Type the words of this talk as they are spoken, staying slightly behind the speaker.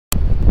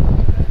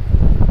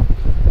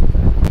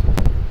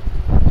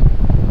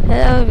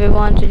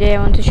everyone, today I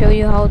want to show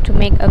you how to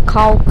make a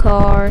cow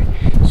car.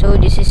 So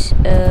this is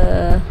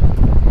that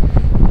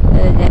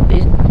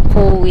is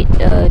pulled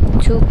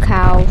with two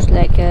cows,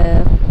 like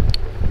a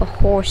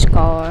horse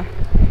car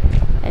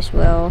as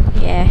well.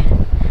 Yeah,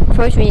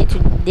 first we need to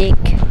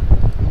digging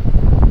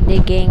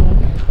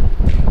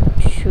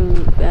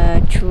to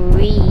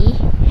tree.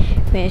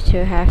 We have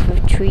to have a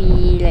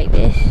tree like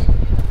this.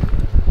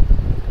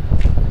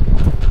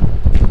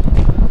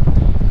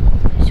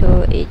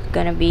 So it's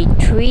gonna be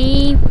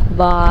 3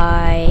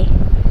 by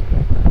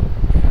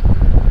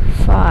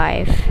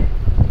 5.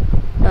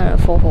 No,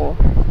 4.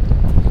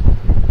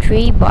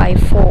 3 by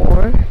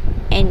 4,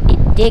 and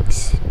it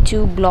digs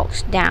 2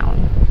 blocks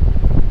down.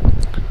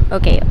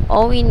 Okay,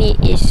 all we need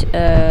is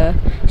a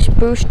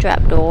spruce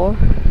trapdoor.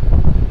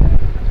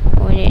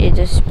 All we need is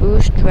a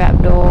spruce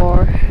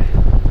trapdoor,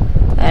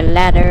 a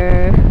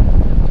ladder,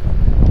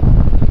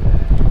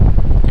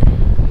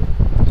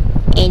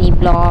 any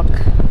block.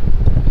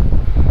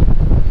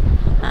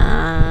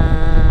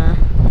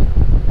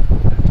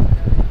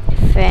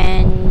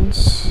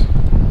 Fence,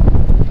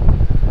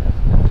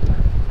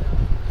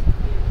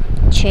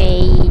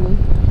 chain,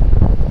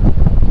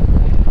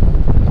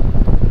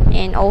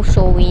 and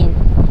also we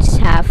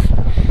have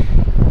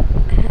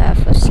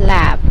a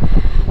slab.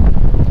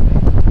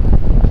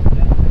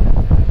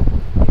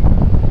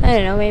 I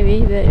don't know,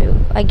 maybe,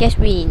 but I guess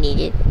we need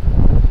it.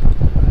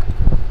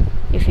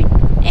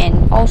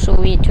 And also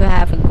we need to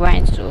have a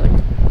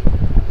grindstone.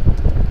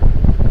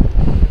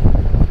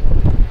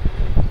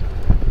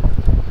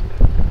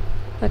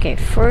 Okay,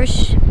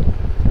 first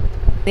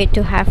we need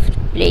to have to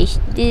place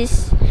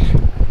this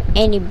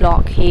any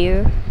block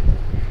here.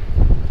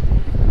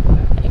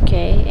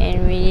 Okay,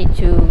 and we need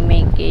to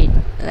make it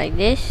like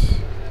this.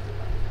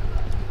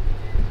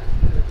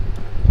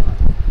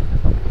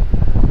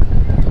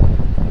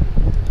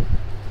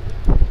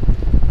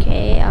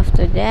 Okay,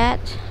 after that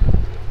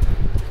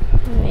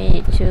we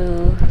need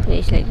to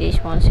place like this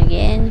once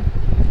again.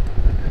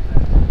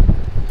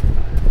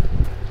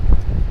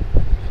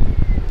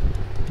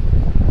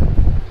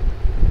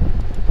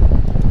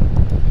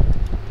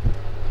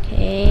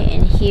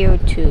 And here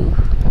too.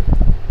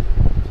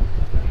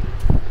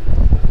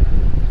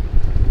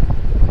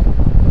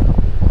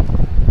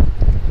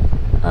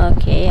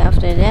 Okay,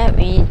 after that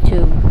we need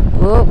to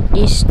broke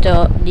this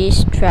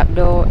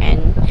trapdoor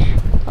and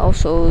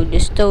also the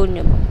stone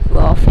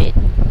above it.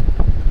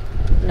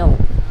 No,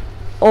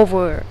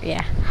 over,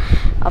 yeah.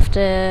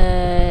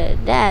 After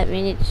that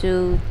we need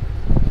to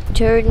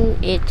turn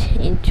it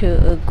into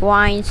a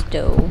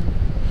grindstone.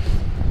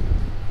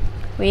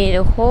 We need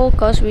a hole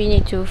because we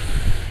need to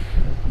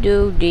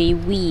do the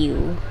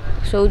wheel.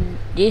 So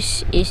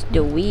this is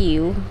the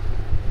wheel,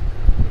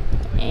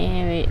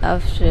 and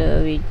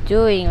after we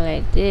doing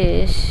like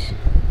this,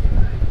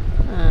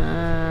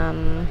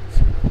 I'm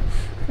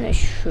not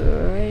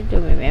sure, I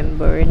don't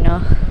remember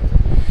enough.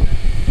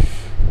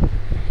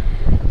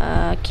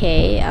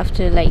 Okay,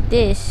 after like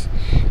this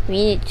we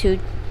need to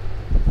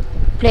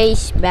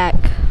place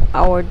back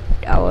our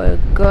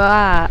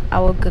grass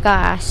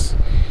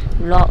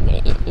block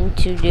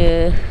into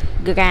the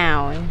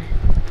ground.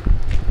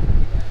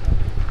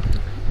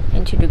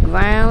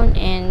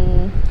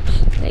 And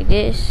like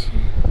this.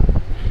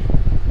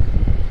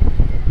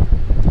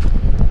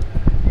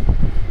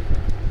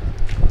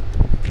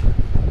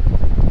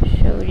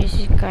 So this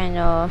is kind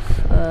of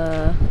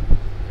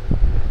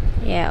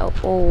yeah,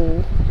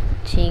 old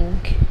thing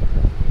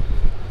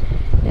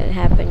that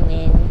happened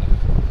in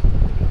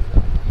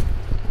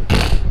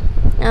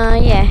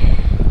yeah,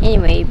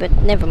 anyway, but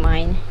never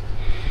mind.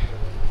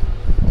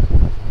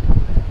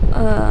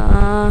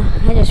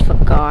 I just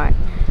forgot.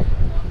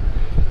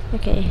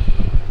 Okay,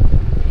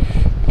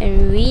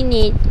 and we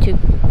need to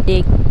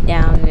dig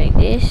down like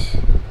this.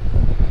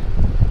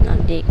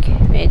 Not dig,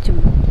 we need to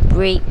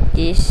break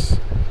this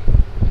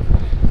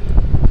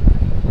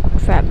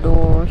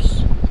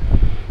trapdoors,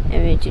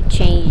 and we need to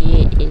change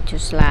it into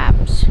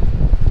slabs.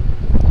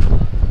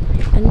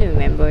 I don't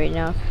remember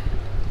enough.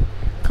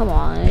 Come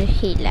on, I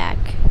hate lag.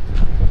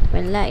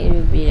 When lag it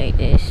will be like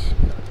this.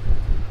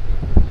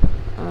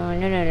 Oh,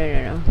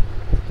 no.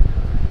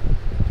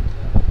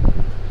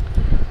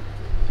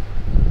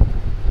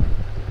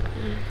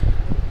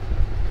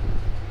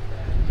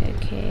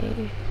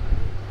 Okay.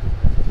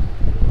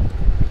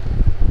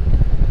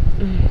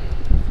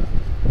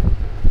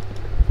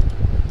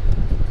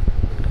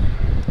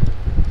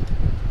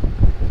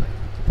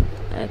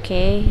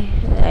 Okay,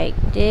 like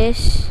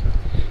this.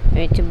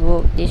 We need to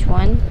move this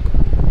one,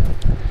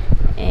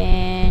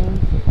 and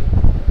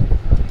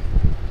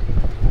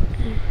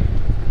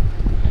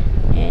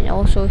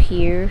also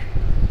here.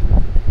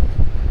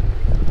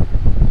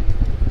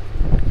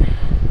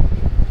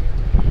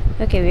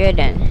 Okay, we are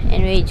done,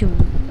 and we need to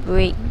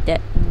break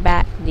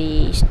back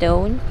the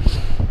stone.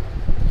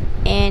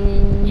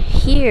 And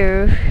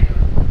here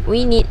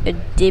we need a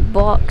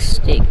debug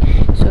stick,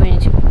 so we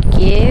need to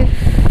give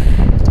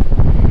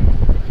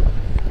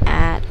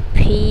at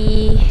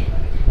p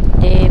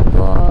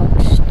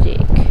debug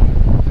stick.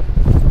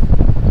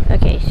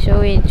 Okay, so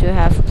we need to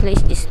have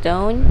place the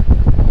stone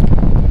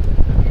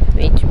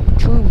with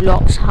 2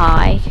 blocks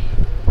high.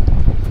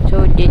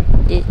 So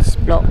this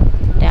block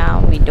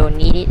down, we don't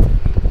need it.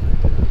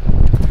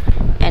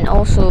 And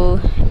also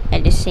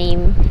at the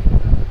same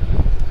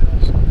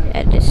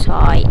at the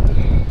side,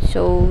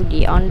 so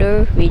the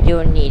under, we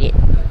don't need it.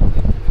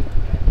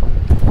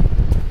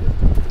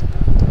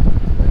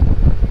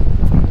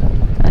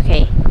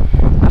 Okay,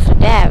 after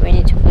that we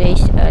need to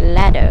place a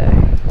ladder,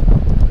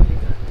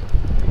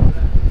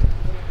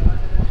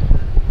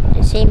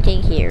 and same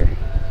thing here.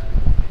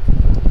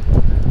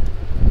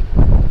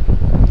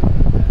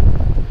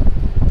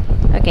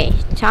 Okay,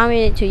 time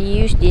we need to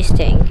use this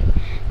thing,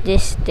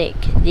 this stick,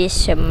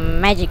 this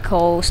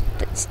magical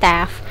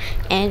staff,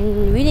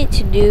 and we need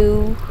to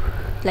do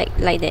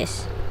like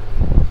this.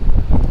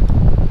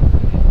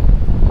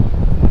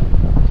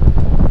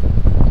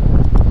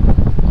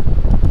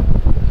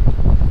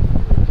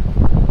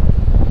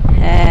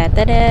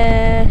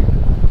 Ta-da!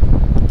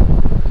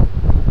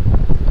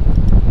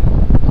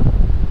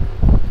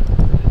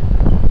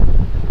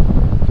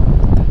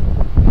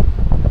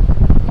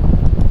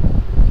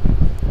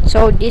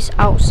 So this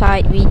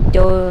outside we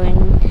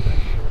don't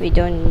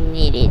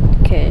need it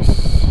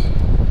because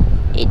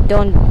it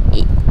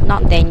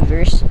not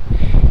dangerous.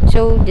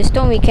 So the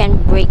stone we can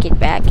break it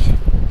back,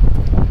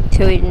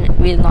 so it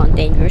will not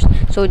dangerous.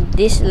 So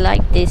this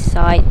like this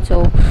side,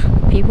 so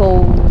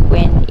people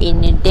when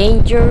in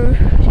danger,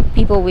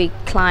 people will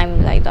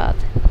climb like that.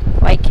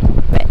 Right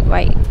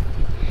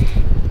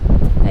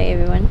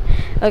everyone.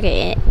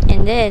 Okay,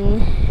 and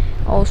then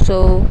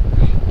also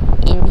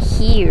in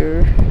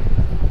here,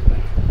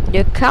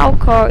 the cow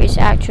car is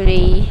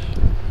actually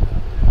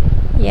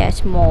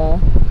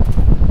small,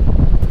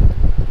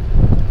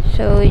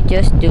 so we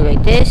just do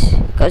like this,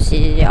 because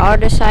the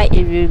other side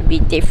it will be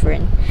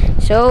different,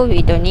 so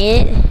we don't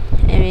need it,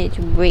 and we need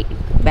to break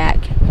back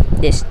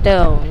the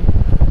stone.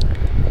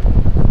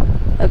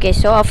 Okay,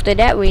 so after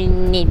that we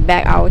need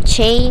back our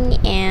chain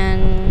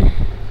and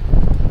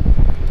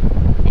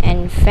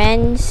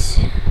fence,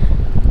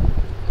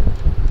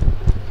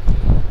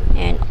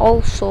 and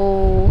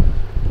also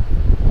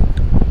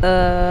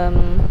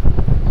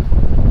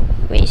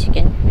wait a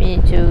second, we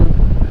need to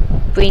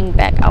bring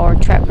back our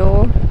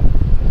trapdoor.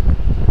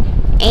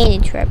 Any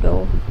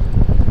trapdoor,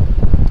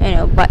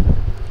 but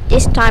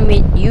this time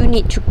you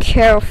need to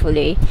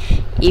carefully.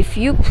 If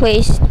you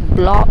place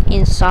block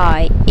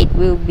inside, it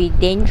will be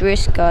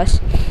dangerous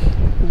because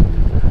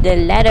the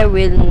ladder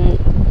will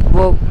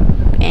broke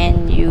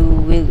and you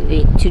will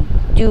need to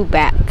do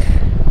back.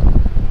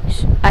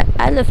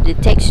 I love the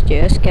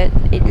textures because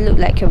it look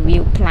like a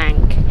real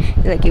plank,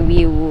 like a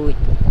real wood.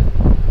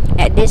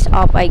 At this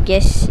up, I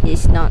guess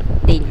it's not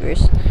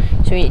dangerous,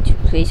 so we need to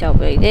place up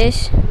like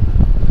this.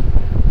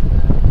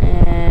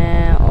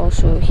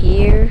 Also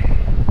here,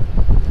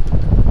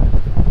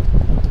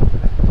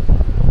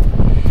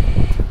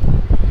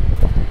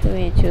 we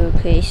need to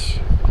place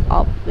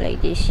up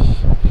like this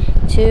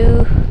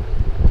too.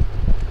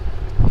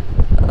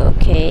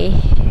 Okay,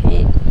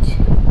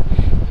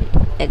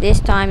 at this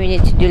time we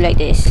need to do like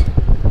this.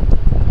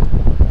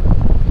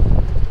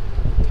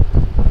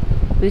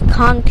 We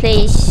can't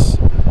place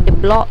the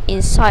block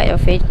inside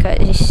of it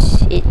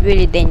because it's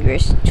really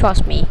dangerous,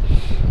 trust me.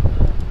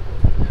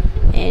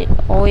 And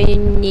all you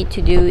need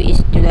to do is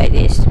do like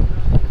this.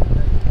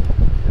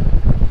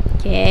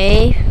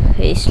 Okay,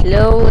 place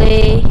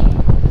slowly,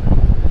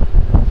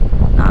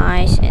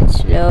 nice and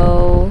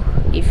slow.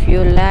 If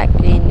you lag,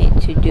 you need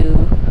to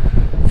do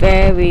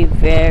very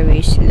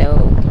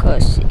slow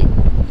because it's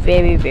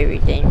very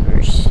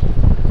dangerous.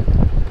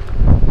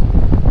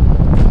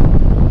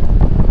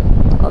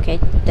 Okay,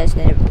 that's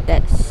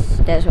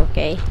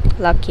okay.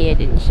 Lucky I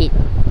didn't hit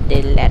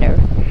the ladder.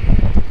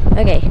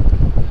 Okay,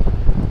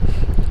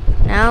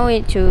 now we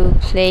need to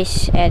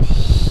place at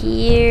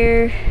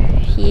here,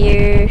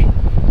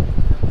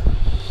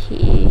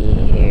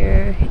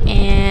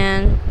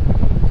 and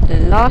the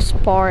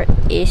last part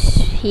is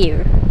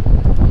here.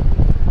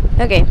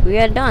 Okay, we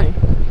are done,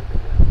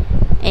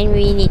 and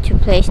we need to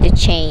place the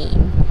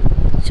chain.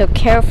 So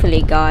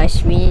carefully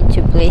guys, we need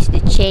to place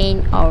the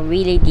chain or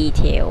really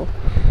detail.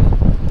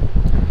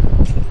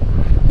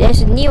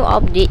 There's a new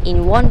update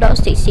in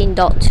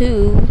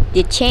 1.16.2.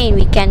 The chain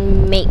we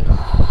can make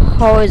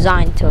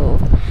horizontal,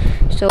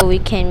 so we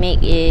can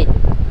make it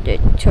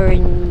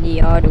turn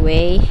the other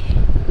way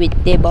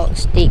with the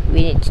box stick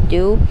we need to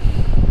do.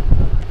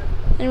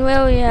 And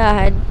well, yeah,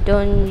 I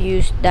don't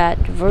use that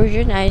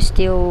version.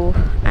 still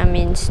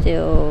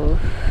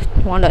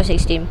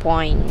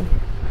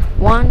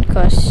 1.16.1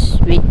 because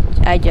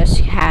I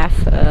just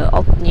have the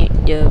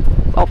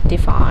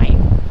Optifine,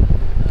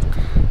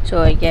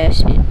 so I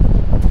guess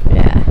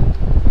yeah.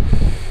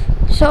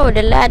 So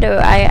the ladder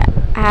I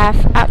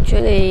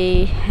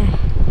actually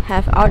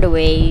have other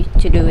way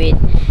to do it,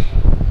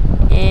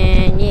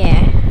 and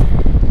yeah,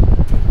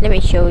 let me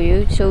show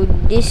you. So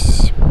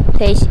this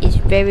place is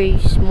very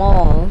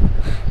small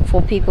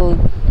for people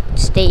to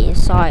stay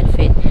inside of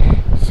it,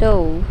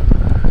 so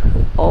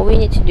all we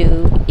need to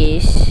do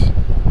is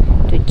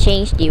to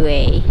change the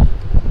way.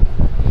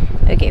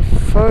 Okay,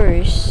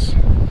 first,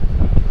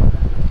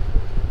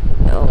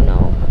 oh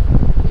no,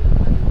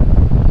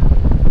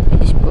 I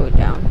just broke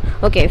down.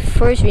 Okay,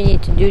 first we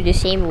need to do the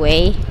same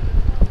way.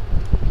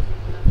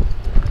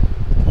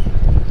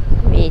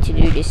 We need to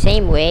do the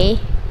same way.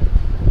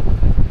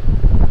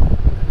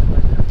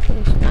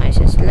 It's nice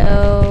and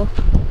slow.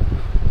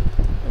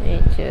 We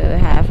need to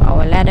have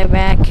our ladder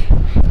back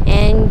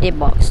and the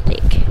box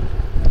stick.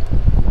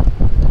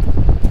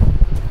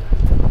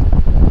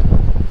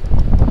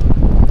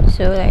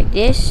 So like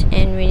this,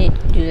 and we need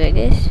to do like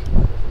this.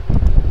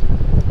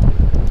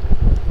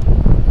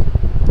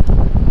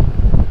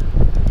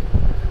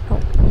 Oh,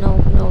 no,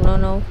 no, no,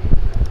 no.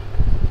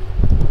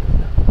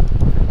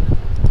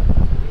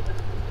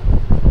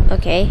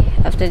 Okay,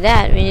 after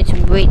that we need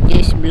to break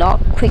this block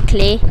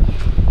quickly,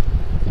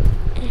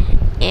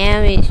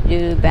 and we need to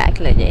do back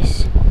like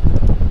this.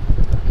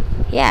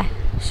 Yeah,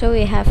 so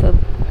we have a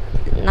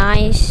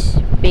nice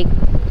big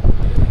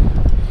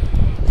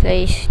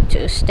place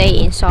to stay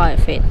inside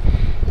of it.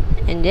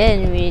 And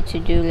then we need to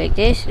do like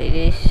this, like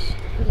this,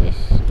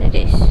 like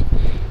this.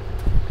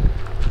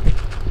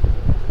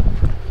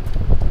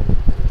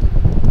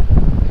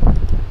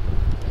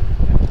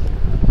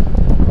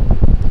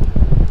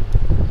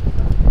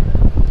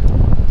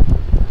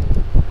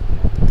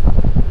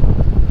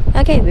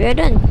 Okay, we're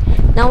done.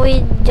 Now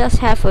we just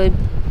have a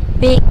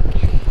big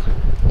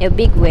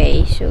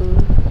way. So,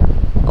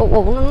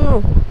 oh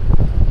no,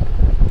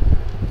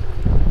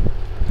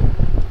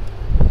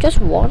 just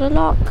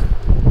waterlock.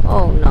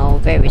 Oh no,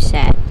 very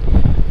sad.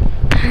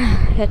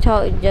 I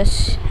thought it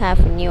just have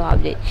a new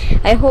update.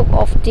 I hope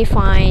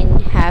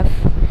Optifine have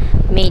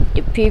made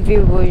the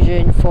preview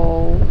version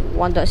for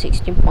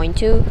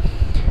 1.16.2.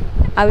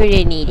 I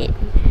really need it.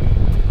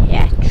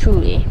 Yeah,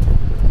 truly.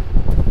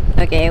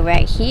 Okay,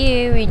 right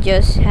here we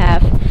just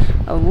have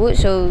a wood,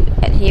 so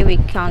at here we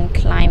can't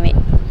climb it.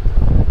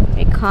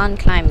 We can't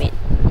climb it.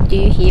 Do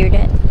you hear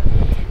that?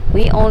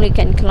 We only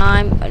can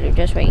climb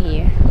just right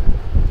here.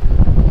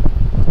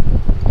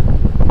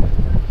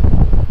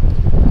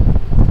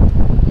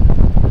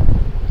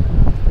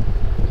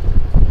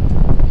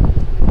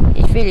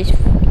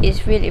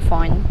 It's really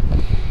fun,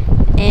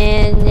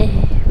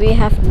 and we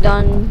have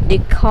done the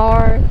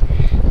car,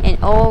 and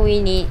all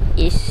we need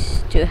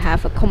is to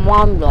have a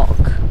command block.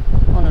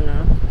 Oh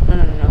no.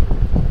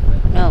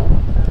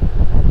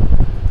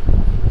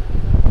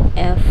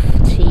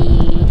 FT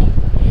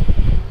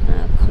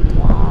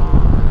come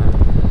on.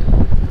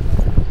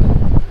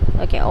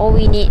 Okay, all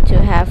we need to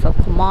have a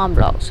command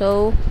block.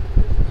 So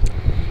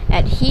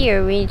at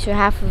here we need to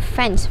have a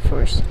fence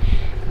first.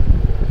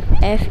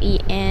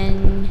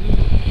 FEN.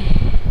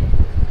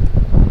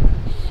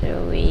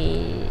 So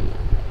we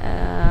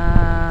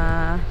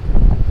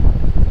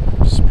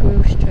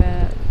spruce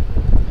trap.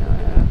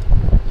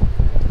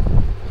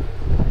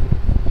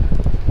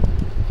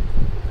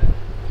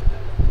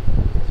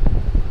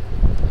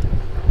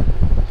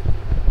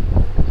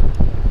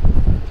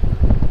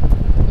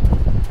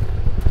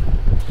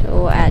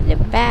 So at the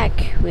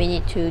back we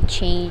need to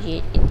change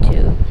it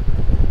into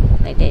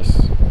like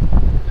this.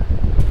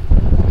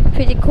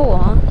 Pretty cool,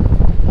 huh?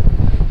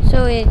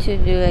 So we need to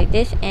do like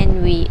this,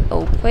 and we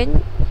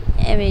open,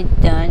 and we're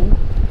done,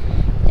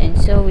 and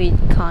so we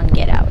can't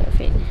get out of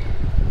it.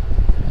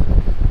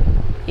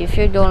 If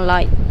you don't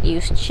like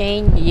use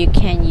chain, you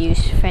can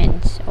use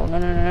fence. Oh no.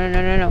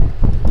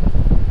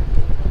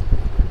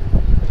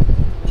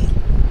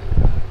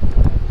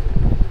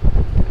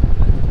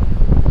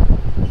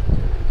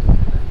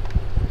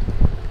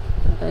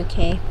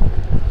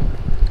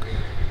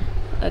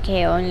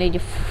 Okay, only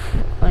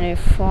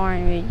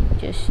foreign, we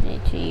just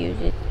need to use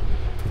it.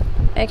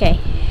 Okay,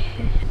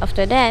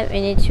 after that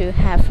we need to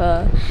have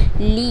a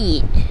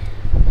lead.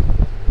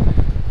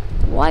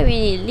 Why we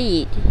need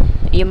lead?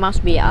 You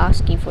must be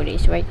asking for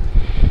this, right?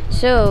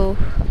 So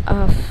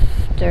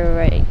after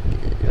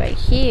right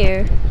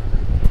here,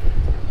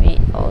 we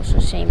also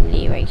same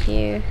lead right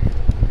here.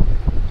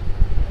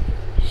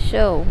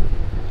 So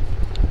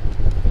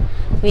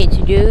we need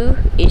to do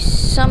is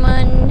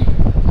summon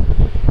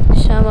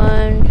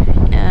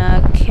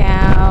a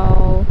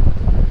cow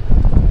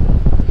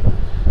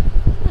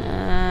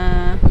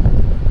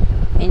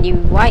in the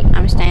right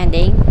I'm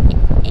standing,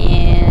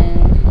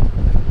 and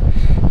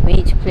we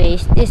need to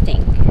place this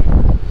thing.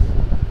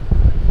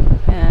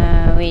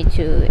 We need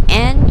to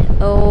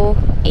NOAI.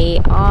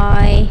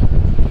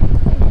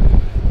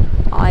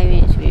 I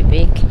need to be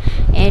big,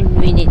 and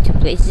we need to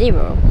place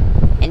 0,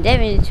 and then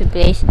we need to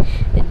place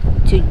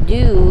to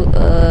do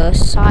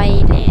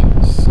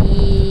silent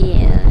C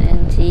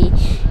and T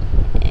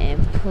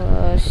and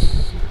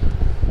plus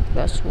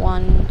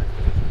 1,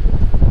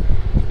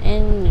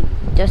 and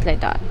just like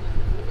that.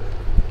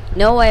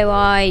 No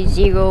AI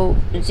 0.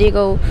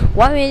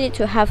 Why we need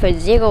to have a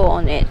 0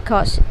 on it?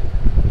 Cause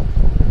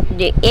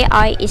the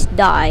AI is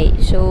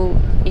died, so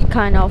it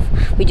kind of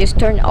we just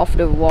turn off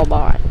the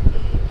robot.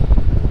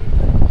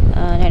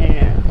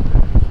 No.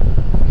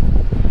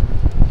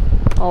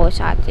 Always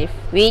active.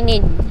 We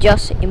need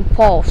just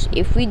impulse.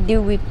 If we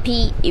do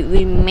repeat, it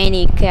will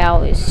many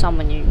cow is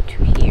summoned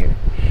into here.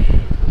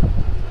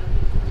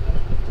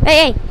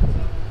 Hey, hey,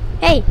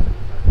 hey!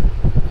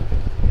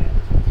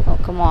 Oh,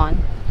 come on.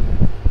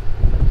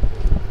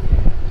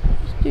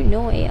 Let's do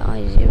no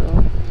AI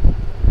 0.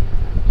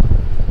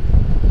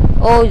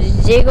 Oh,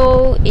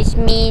 0 is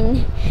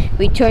mean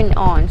we turn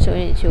on, so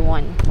it's a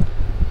 1.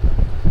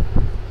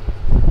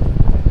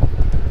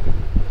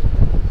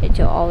 It's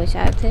always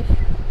active.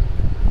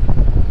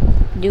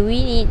 Do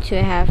we need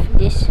to have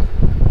this?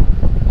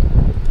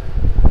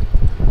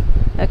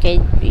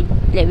 Okay,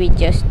 let me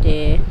just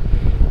the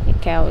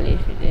cow live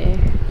there.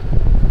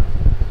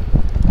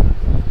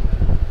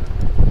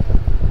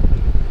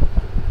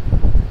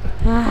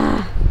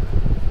 Ah.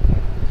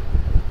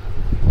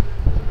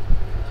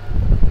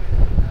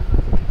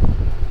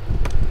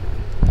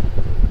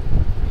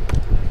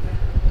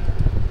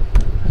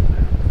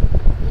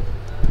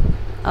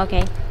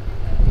 Okay.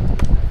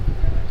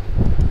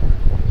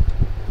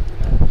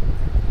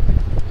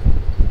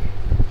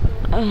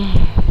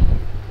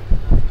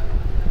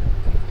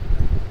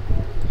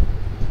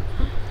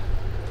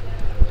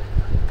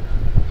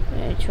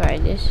 Let's try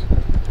this.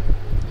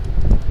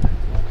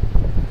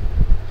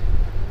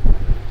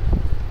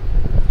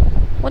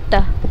 What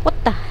the?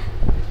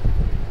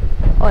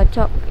 Oh, I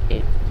thought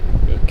the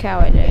cow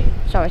right there.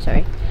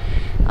 Sorry.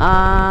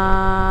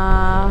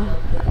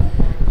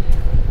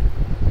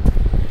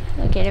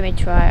 Okay, let me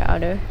try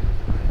other.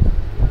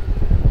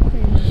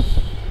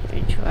 Let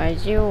me try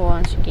 0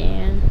 once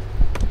again.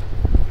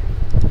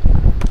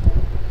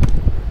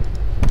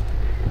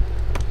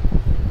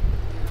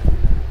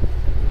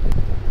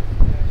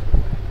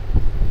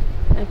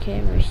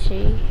 Okay, let me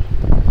see.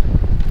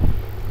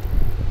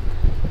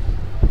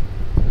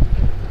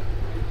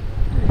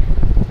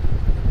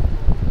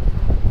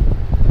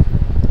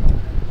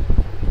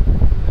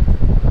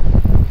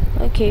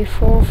 Okay,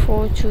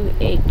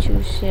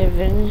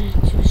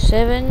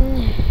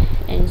 44282727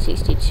 and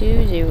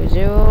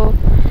 6200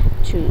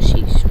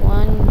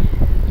 261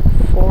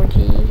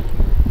 40.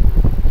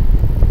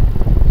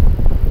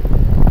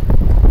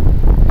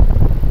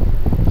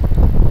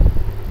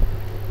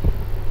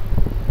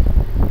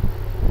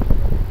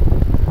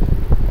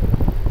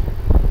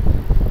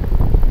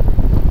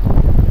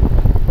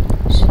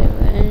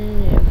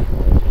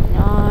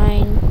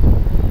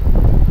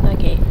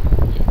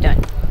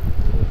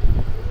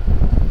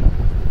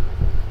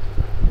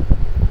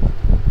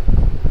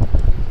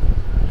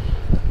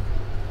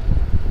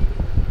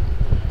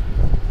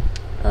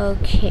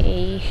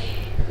 Okay,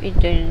 we're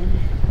done.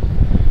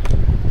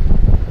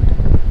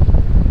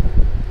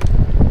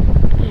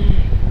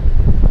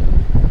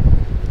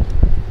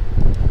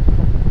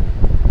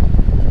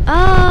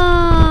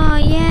 Oh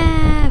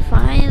yeah,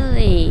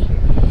 finally.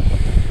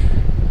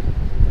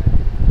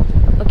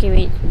 Okay,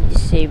 wait,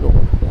 disable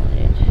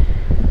it.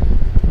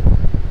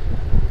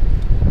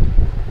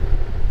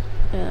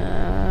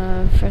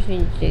 First we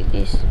need to take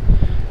this.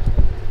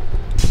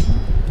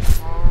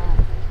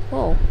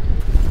 Whoa.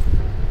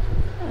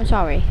 I'm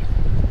sorry.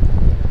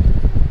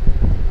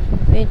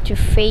 We have to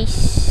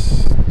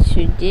face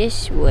to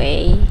this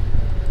way,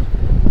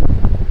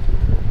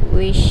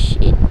 which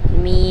it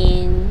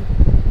mean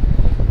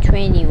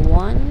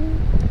 21.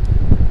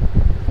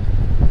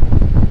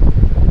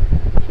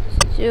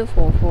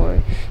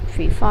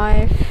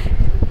 04435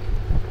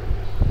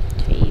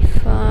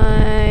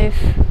 35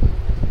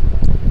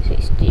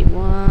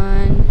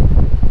 61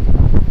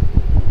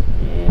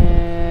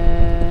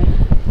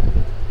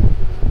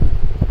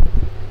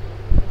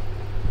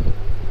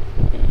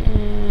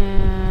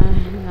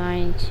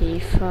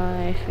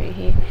 95 right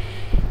here.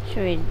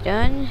 So we're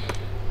done.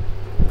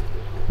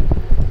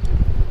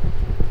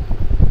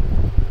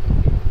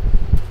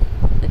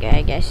 Okay,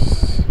 I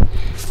guess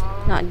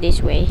not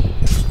this way.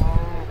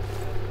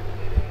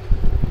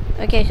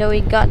 Okay, so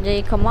we got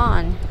the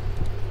command.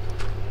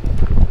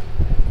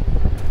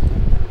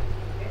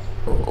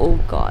 Oh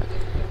god.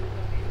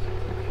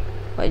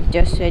 I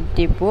just said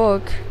deep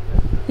work.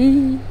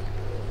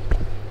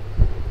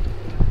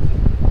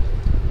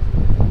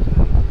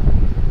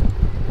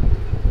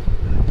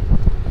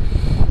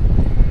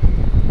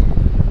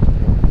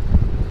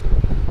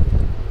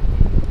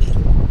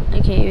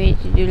 Okay, we need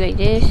to do like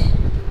this.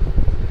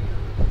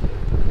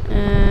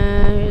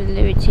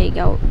 Let me take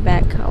out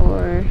back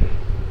our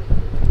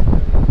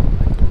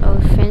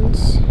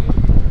fence.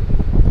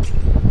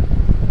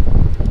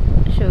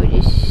 So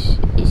this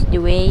is the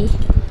way.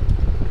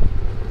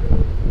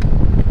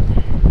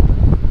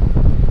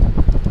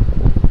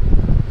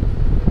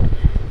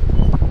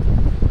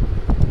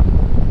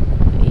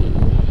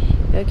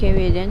 Okay,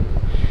 we're done.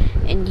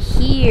 And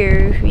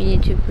here we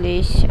need to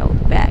place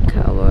out back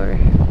our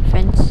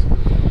fence.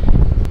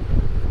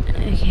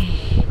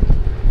 Okay.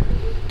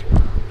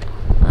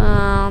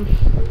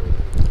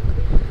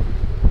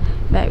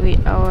 Back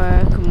with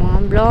our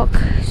command block.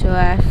 So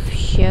I've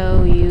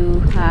show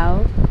you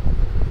how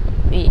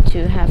we need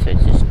to have to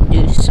just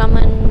do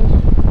summon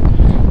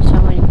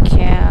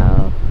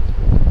cow.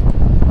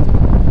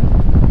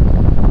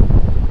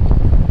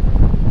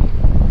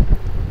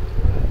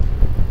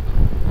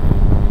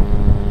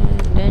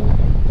 Then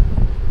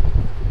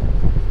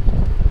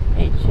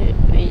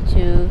we need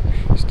to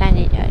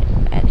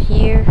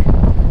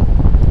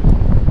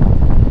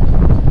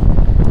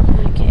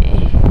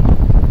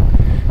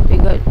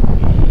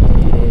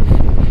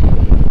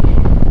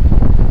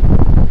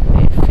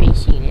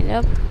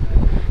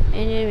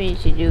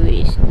to do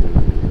is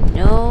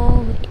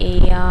no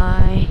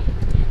AI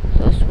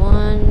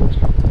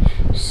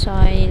 +1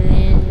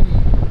 silent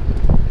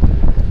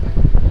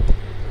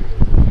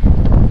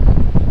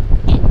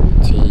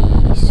nt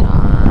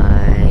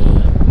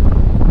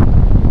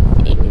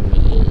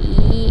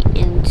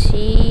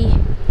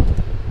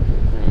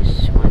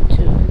 +1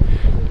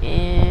 2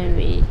 and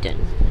we're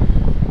done.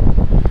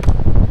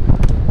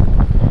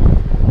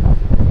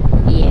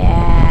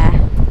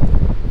 Yeah,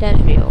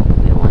 that's real.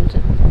 We want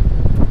it.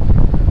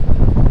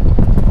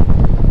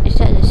 Is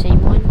that the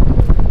same one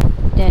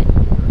that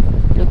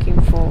looking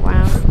for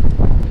round?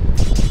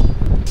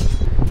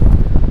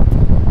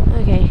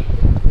 Okay,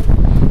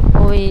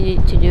 all we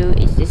need to do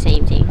is the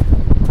same thing.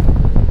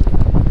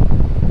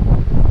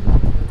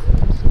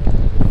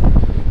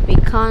 We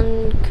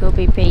can't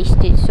copy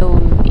paste it, so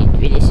it's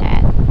really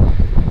sad.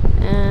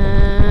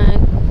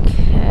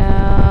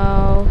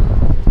 Cow,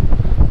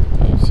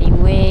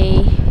 same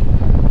way.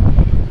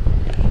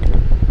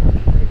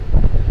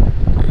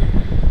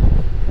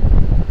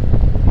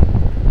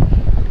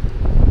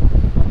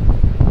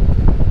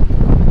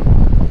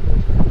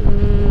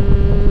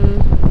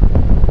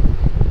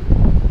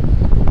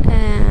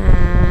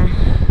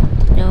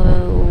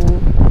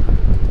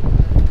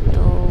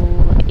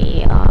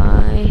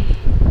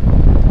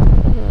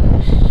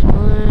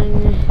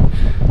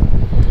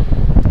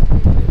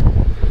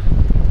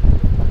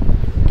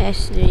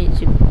 S3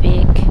 to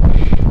big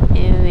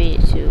and we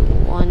to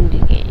one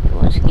again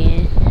once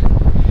again.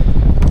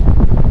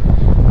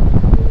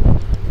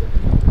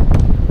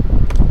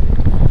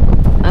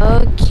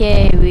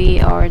 Okay, we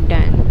are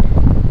done.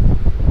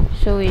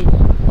 So we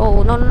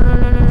oh no.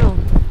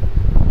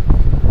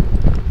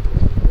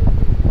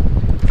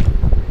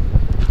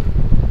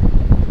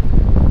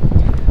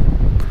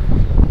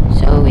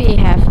 So we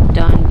have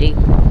done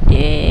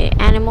the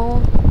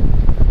animal.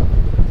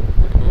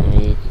 We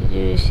need to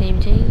do the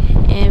same thing.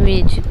 And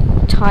we need to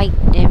tie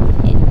them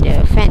in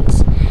the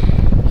fence.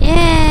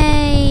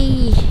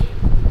 Yay!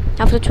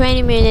 After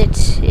 20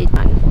 minutes, it's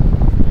done.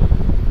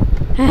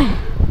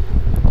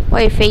 Why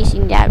are you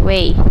facing that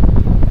way?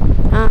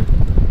 Huh?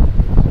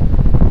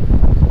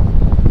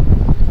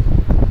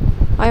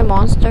 Are you a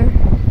monster?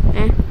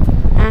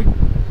 Huh?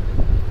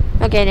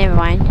 Okay, never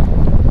mind.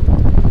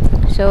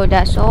 So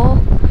that's all.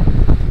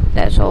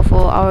 That's all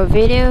for our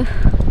video.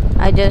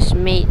 I just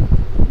made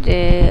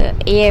the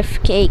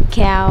AFK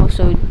cow,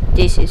 so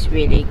this is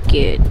really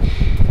good.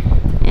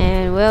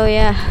 And well,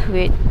 yeah,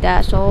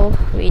 that's all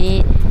we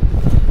need,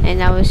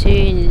 and I will see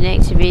you in the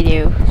next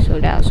video. So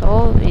that's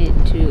all. We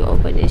need to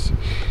open this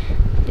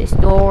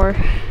door.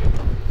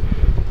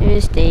 We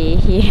will stay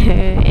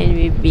here and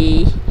we'll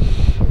be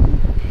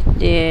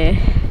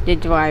the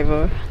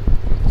driver.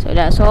 So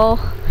that's all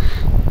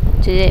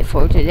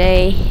for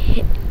today.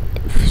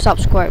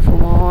 Subscribe for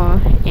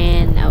more, and